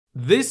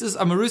This is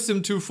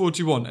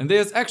Americium-241, and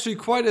there's actually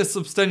quite a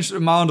substantial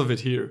amount of it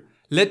here.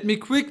 Let me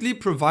quickly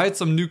provide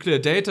some nuclear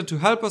data to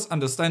help us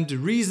understand the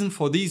reason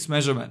for these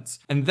measurements,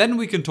 and then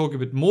we can talk a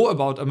bit more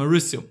about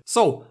americium.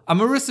 So,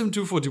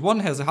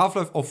 Americium-241 has a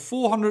half-life of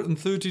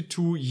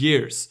 432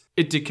 years.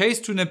 It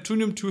decays to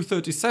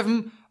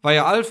Neptunium-237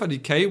 via alpha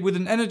decay with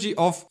an energy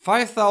of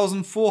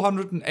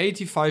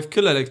 5485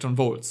 kiloelectron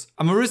volts.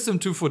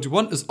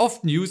 Americium-241 is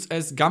often used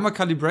as gamma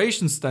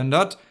calibration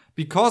standard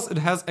because it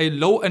has a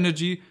low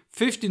energy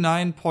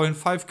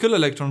 59.5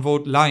 kiloelectron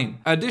volt line.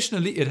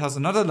 Additionally, it has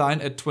another line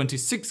at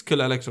 26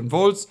 kiloelectron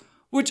volts,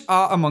 which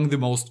are among the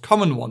most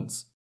common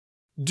ones.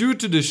 Due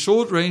to the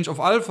short range of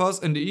alphas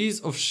and the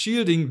ease of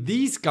shielding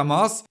these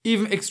gammas,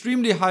 even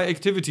extremely high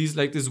activities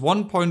like this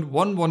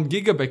 1.11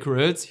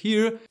 gigabecquerels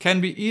here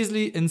can be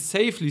easily and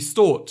safely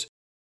stored.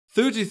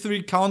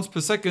 33 counts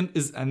per second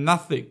is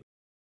nothing.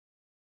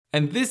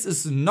 And this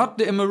is not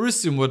the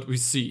americium what we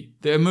see.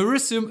 The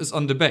americium is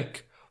on the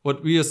back.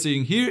 What we are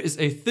seeing here is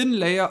a thin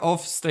layer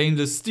of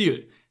stainless steel.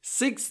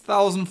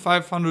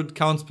 6,500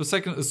 counts per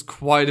second is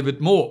quite a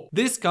bit more.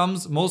 This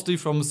comes mostly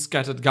from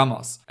scattered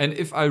gammas. And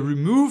if I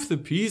remove the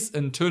piece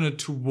and turn it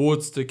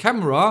towards the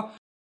camera,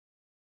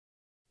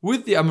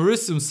 with the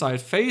americium side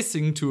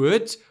facing to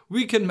it,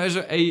 we can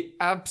measure a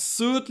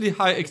absurdly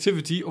high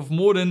activity of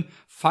more than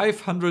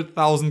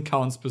 500,000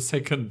 counts per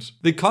second.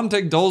 The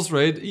contact dose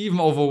rate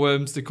even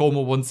overwhelms the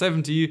COMO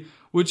 170,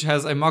 which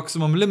has a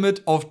maximum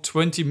limit of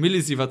 20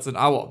 millisieverts an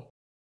hour.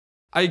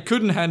 I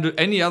couldn't handle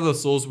any other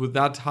source with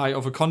that high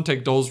of a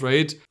contact dose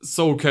rate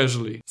so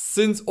casually.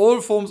 Since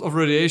all forms of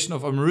radiation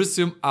of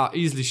americium are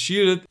easily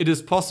shielded, it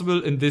is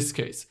possible in this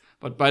case.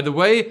 But by the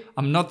way,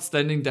 I'm not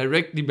standing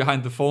directly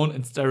behind the phone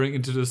and staring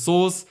into the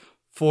source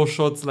for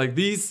shots like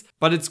these,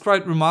 but it's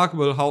quite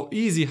remarkable how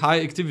easy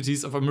high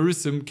activities of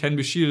americium can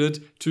be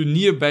shielded to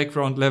near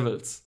background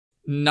levels.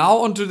 Now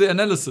onto the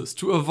analysis.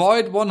 To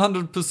avoid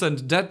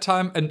 100% dead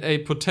time and a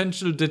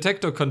potential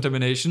detector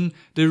contamination,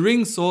 the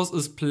ring source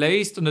is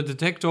placed on the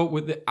detector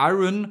with the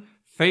iron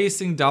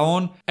facing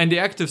down and the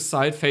active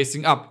side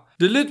facing up.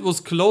 The lid was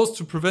closed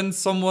to prevent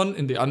someone,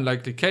 in the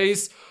unlikely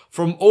case,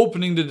 from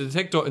opening the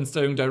detector and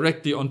staring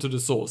directly onto the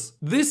source.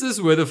 This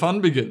is where the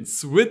fun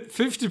begins. With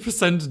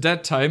 50%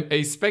 dead time,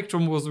 a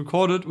spectrum was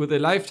recorded with a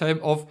lifetime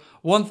of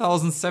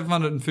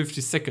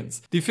 1750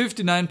 seconds. The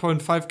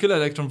 59.5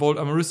 kiloelectron volt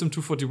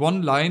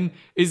americium-241 line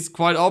is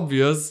quite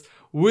obvious,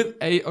 with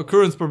a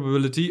occurrence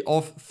probability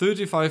of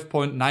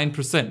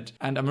 35.9%.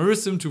 And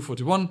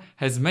americium-241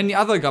 has many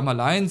other gamma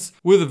lines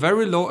with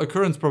very low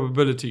occurrence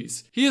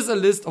probabilities. Here's a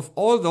list of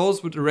all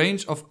those with a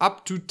range of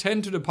up to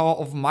 10 to the power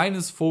of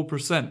minus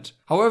 4%.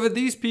 However,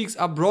 these peaks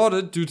are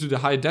broadened due to the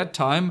high dead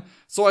time,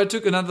 so I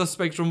took another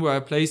spectrum where I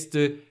placed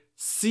the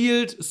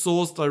sealed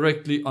source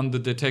directly on the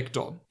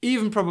detector.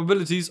 Even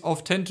probabilities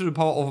of 10 to the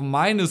power of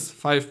minus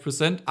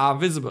 5% are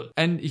visible.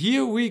 And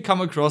here we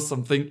come across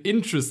something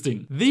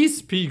interesting.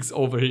 These peaks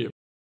over here.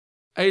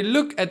 A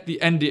look at the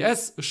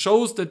NDS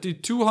shows that the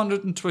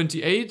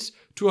 228,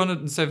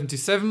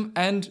 277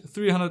 and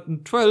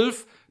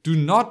 312 do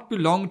not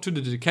belong to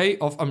the decay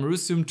of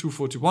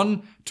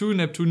americium-241 to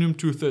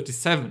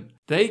neptunium-237.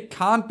 They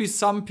can't be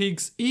some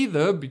peaks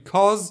either,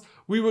 because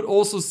we would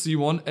also see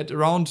one at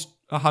around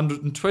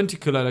 120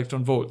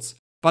 kiloelectron volts.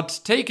 But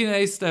taking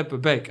a step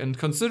back and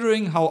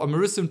considering how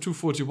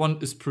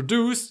americium-241 is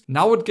produced,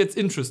 now it gets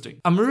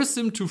interesting.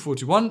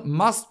 Americium-241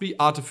 must be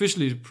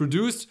artificially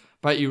produced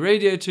by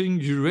irradiating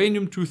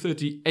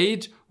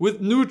uranium-238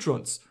 with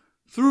neutrons.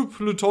 Through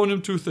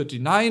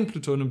plutonium-239,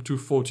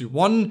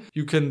 plutonium-241,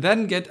 you can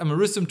then get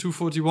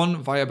americium-241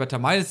 via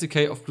beta-minus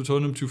decay of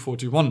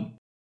plutonium-241.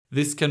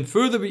 This can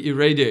further be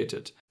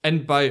irradiated.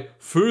 And by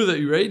further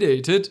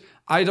irradiated,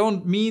 I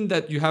don't mean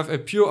that you have a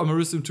pure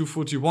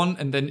americium-241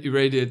 and then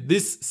irradiate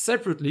this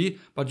separately,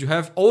 but you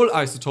have all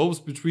isotopes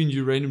between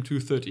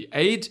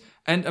uranium-238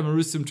 and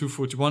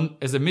americium-241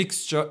 as a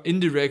mixture in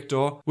the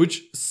reactor,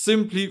 which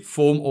simply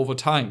form over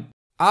time.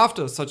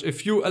 After such a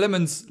few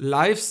elements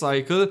life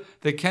cycle,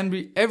 there can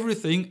be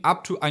everything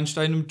up to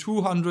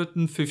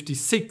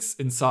Einsteinium-256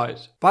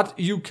 inside. But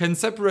you can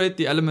separate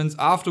the elements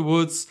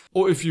afterwards,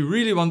 or if you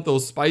really want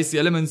those spicy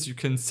elements, you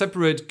can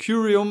separate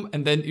curium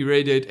and then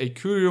irradiate a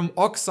curium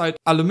oxide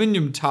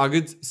aluminium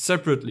target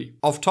separately.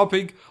 Off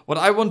topic, what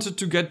I wanted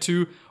to get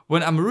to: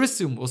 when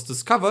americium was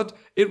discovered,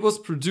 it was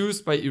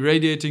produced by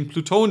irradiating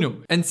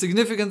plutonium, and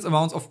significant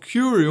amounts of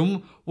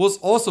curium was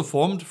also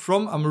formed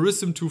from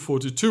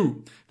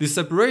americium-242. The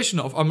separation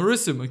of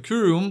americium and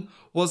curium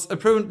was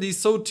apparently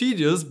so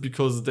tedious,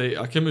 because they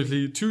are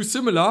chemically too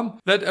similar,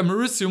 that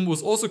americium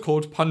was also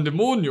called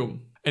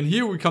pandemonium. And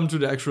here we come to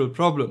the actual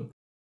problem.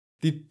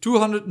 The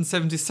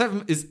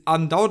 277 is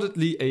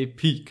undoubtedly a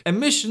peak.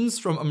 Emissions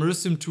from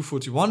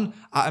americium-241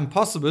 are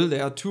impossible, they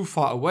are too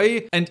far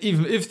away, and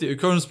even if the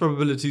occurrence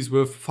probabilities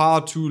were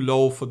far too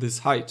low for this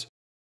height.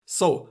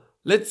 So,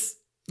 let's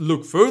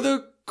look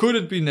further. Could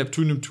it be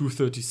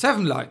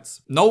Neptunium-237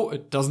 lines? No,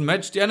 it doesn't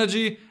match the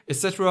energy,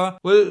 etc.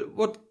 Well,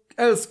 what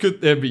else could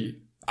there be?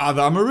 Are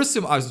there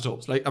americium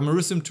isotopes, like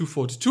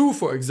americium-242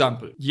 for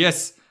example?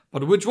 Yes,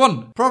 But which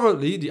one?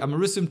 Probably the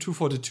Americium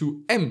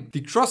 242M.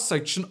 The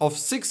cross-section of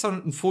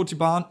 640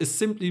 barn is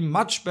simply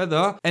much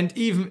better, and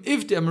even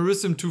if the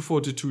Americium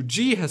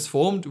 242G has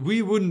formed,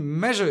 we wouldn't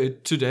measure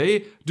it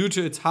today due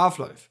to its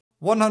half-life.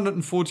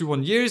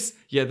 141 years,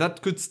 yeah,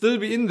 that could still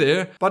be in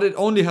there, but it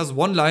only has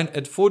one line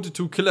at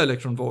 42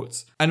 kiloelectron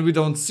volts. And we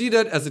don't see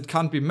that as it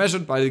can't be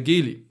measured by the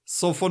Geli.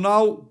 So for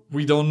now,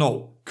 we don't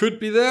know. Could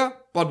be there,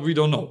 but we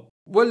don't know.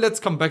 Well, let's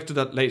come back to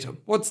that later.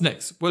 What's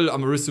next? Well,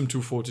 Americium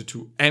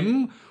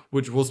 242M,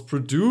 which was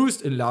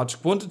produced in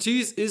large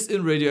quantities, is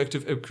in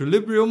radioactive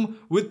equilibrium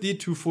with the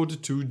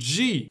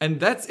 242G. And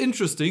that's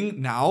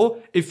interesting. Now,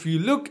 if we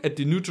look at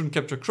the neutron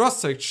capture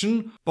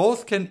cross-section,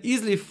 both can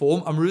easily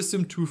form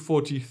Americium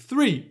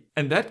 243.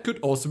 And that could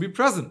also be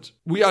present.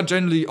 We are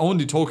generally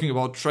only talking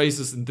about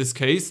traces in this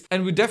case,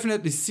 and we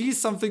definitely see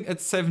something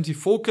at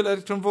 74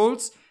 kiloelectron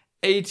volts,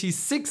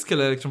 86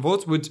 kiloelectron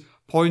volts with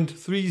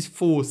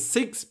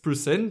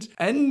 0.346%,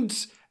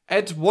 and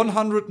at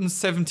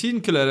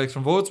 117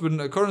 kiloelectron volts with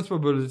an occurrence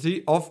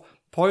probability of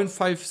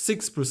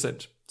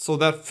 0.56%. So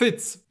that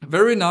fits.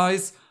 Very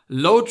nice,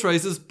 low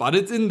traces, but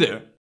it's in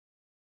there.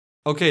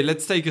 Okay,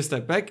 let's take a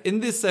step back. In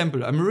this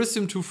sample,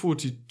 Americium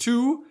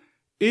 242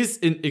 is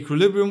in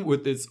equilibrium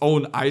with its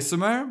own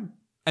isomer,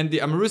 and the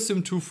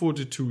Americium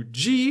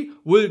 242G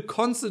will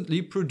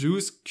constantly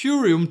produce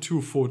Curium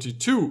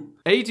 242.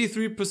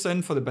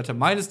 83% for the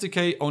beta-minus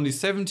decay, only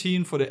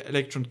 17 for the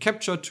electron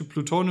capture to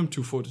plutonium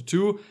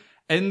 242.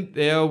 And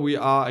there we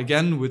are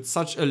again with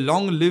such a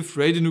long-lived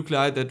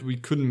radionuclide that we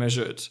couldn't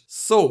measure it.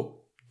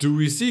 So, do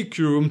we see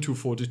Curium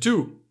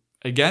 242?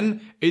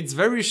 Again, it's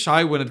very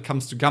shy when it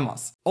comes to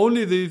gammas.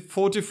 Only the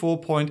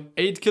 44.8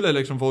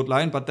 kiloelectron volt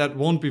line, but that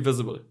won't be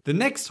visible. The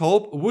next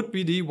hope would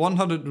be the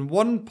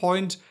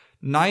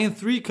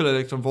 101.93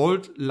 kiloelectron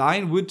volt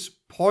line with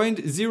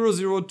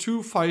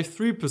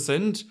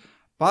 0.00253%,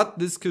 but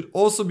this could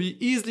also be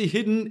easily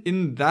hidden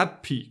in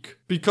that peak.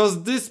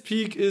 Because this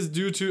peak is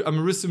due to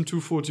Americium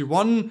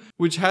 241,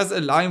 which has a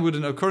line with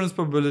an occurrence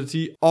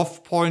probability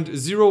of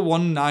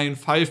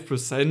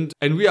 0.0195%,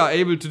 and we are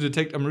able to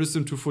detect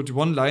Americium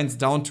 241 lines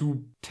down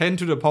to 10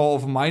 to the power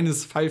of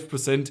minus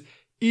 5%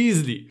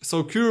 easily.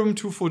 So Curium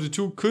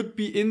 242 could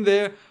be in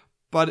there,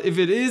 but if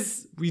it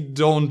is, we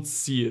don't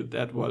see it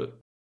that well.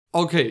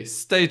 Okay,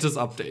 status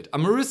update.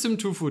 Americium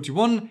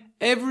 241,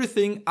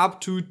 everything up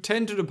to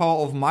 10 to the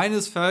power of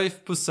minus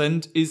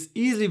 5% is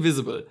easily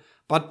visible,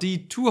 but the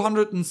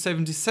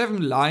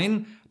 277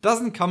 line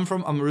doesn't come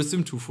from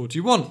Americium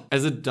 241,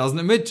 as it doesn't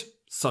emit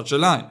such a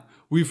line.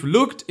 We've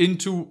looked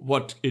into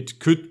what it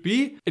could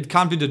be. It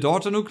can't be the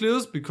daughter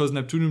nucleus because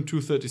Neptunium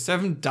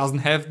 237 doesn't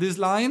have this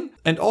line.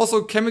 And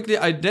also chemically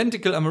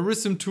identical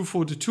Americium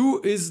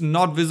 242 is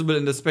not visible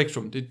in the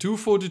spectrum. The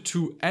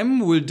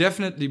 242M will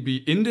definitely be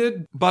in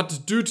there, but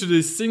due to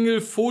the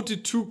single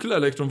 42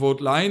 kiloelectron volt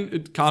line,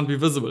 it can't be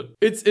visible.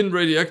 It's in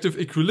radioactive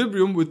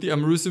equilibrium with the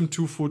Americium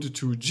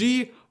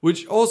 242G,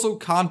 which also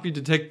can't be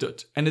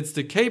detected. And its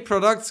decay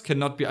products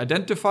cannot be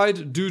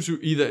identified due to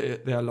either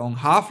their long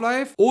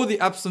half-life or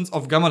the absence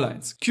of gamma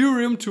lines.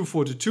 Curium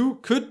 242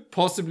 could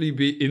possibly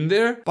be in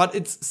there, but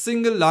its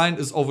single line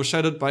is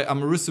overshadowed by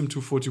Americium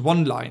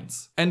 241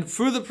 lines. And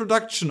further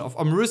production of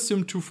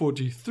Americium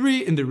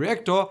 243 in the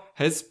reactor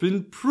has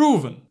been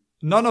proven.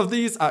 None of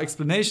these are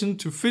explanation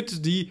to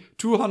fit the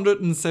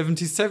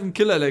 277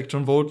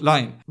 kiloelectron volt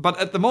line. But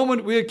at the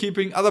moment we are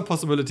keeping other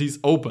possibilities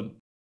open.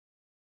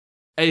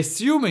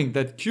 Assuming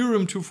that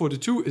Curium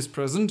 242 is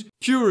present,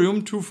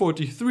 Curium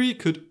 243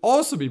 could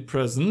also be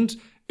present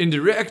in the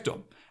reactor.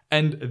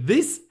 And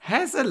this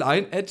has a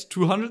line at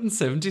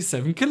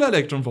 277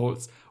 kiloelectron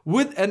volts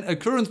with an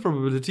occurrence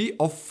probability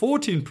of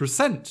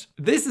 14%.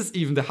 This is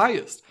even the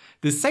highest.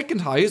 The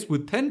second highest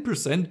with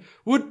 10%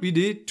 would be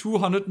the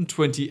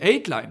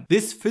 228 line.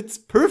 This fits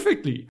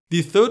perfectly.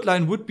 The third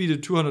line would be the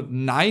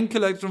 209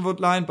 kiloelectron volt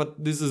line,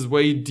 but this is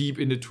way deep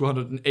in the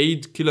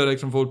 208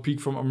 kiloelectron volt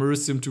peak from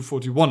Americium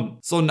 241.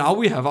 So now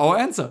we have our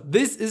answer.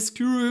 This is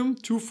Curium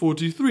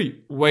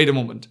 243. Wait a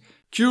moment.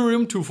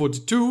 Curium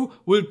 242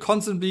 will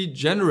constantly be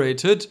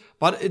generated,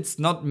 but it's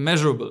not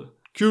measurable.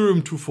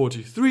 Curium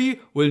 243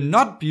 will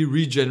not be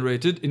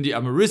regenerated in the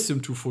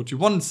Americium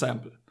 241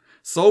 sample.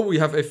 So we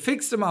have a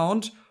fixed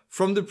amount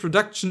from the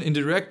production in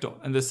the reactor,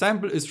 and the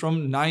sample is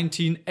from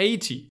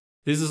 1980.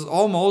 This is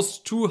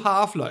almost 2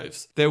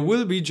 half-lives. There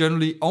will be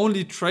generally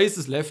only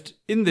traces left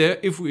in there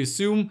if we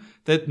assume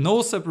that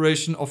no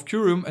separation of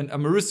Curium and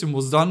Americium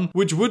was done,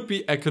 which would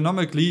be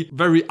economically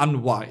very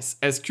unwise,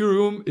 as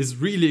Curium is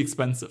really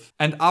expensive.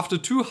 And after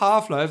 2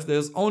 half-lives,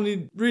 there's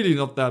only really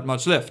not that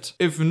much left.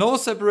 If no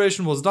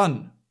separation was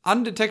done,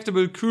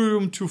 undetectable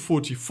Curium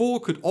 244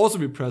 could also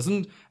be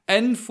present,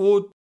 and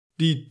for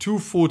the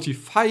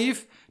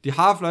 245, the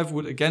half-life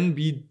would again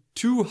be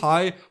too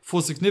high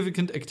for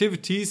significant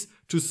activities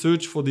to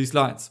search for these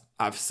lines.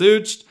 I've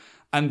searched,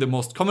 and the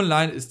most common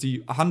line is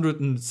the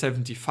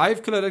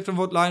 175 kiloelectron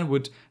volt line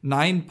with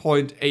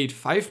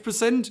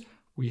 9.85%.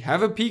 We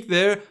have a peak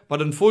there,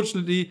 but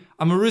unfortunately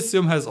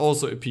Americium has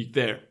also a peak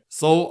there.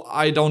 So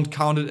I don't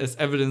count it as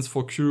evidence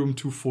for Curium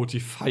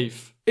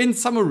 245. In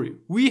summary,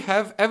 we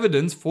have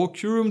evidence for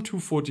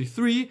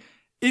Curium-243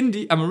 in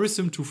the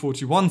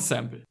Americium-241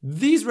 sample.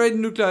 These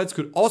radionuclides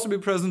could also be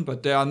present,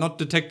 but they are not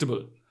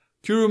detectable.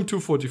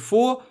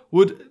 Curium-244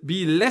 would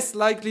be less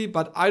likely,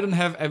 but I don't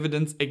have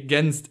evidence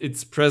against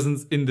its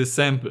presence in this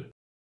sample.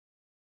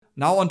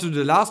 Now onto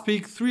the last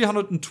peak,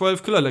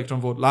 312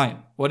 kiloelectronvolt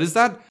line. What is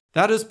that?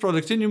 That is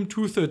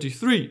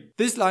Protactinium-233.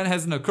 This line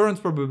has an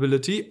occurrence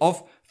probability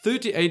of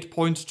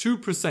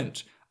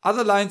 38.2%.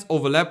 Other lines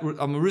overlap with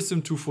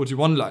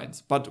Americium-241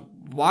 lines. But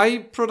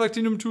why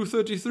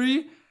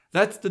Protactinium-233?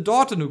 That's the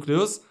daughter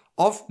nucleus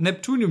of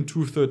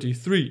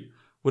Neptunium-233.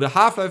 With a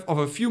half-life of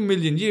a few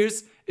million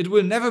years, it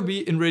will never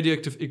be in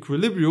radioactive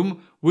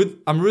equilibrium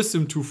with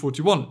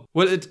Americium-241.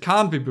 Well, it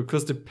can't be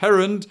because the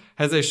parent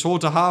has a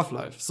shorter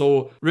half-life,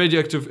 so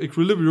radioactive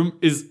equilibrium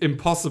is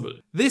impossible.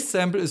 This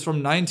sample is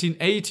from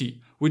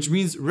 1980, which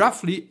means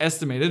roughly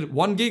estimated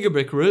 1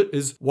 gigabecquerel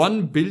is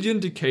 1 billion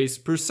decays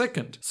per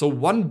second. So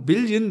 1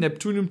 billion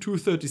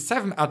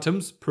Neptunium-237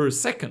 atoms per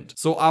second.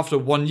 So after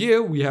 1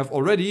 year, we have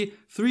already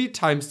 3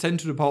 times 10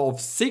 to the power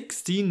of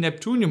 16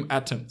 Neptunium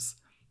atoms.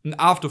 And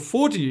after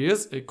 40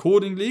 years,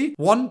 accordingly,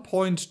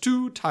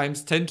 1.2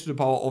 times 10 to the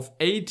power of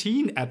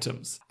 18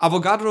 atoms.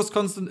 Avogadro's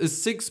constant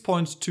is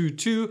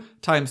 6.22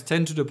 times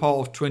 10 to the power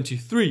of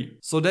 23.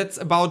 So that's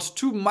about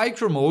 2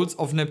 micromoles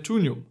of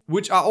Neptunium,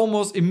 which are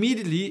almost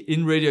immediately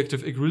in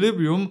radioactive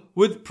equilibrium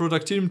with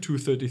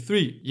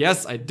Protactinium-233.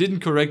 Yes, I didn't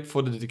correct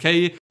for the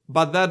decay,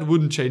 but that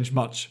wouldn't change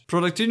much.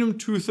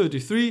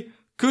 Protactinium-233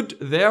 could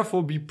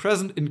therefore be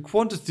present in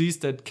quantities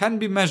that can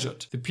be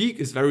measured. The peak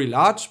is very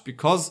large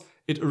because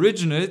it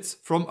originates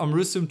from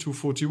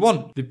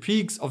Americium-241. The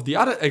peaks of the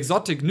other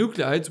exotic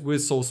nuclides were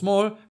so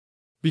small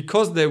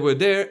because they were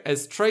there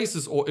as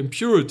traces or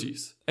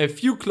impurities. A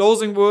few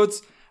closing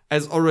words.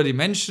 As already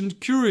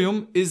mentioned,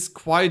 Curium is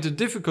quite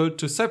difficult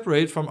to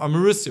separate from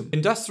Americium.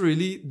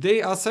 Industrially,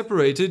 they are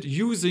separated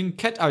using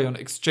cation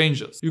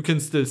exchangers. You can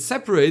still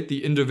separate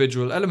the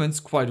individual elements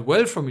quite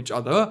well from each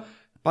other,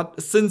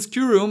 but since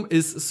Curium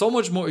is so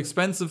much more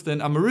expensive than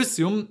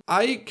Americium,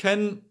 I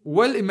can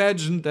well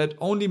imagine that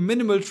only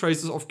minimal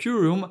traces of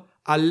Curium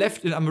are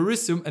left in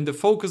Americium and the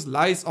focus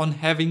lies on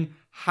having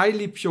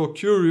highly pure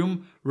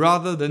Curium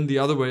rather than the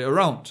other way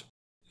around.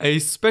 A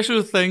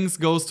special thanks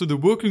goes to the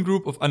Working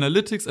Group of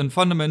Analytics and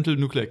Fundamental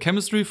Nuclear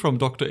Chemistry from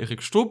Dr.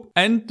 Erik Strupp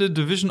and the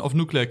Division of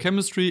Nuclear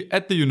Chemistry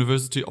at the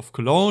University of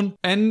Cologne,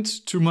 and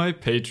to my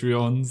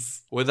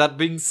Patreons. With that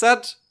being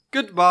said,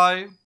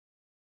 goodbye!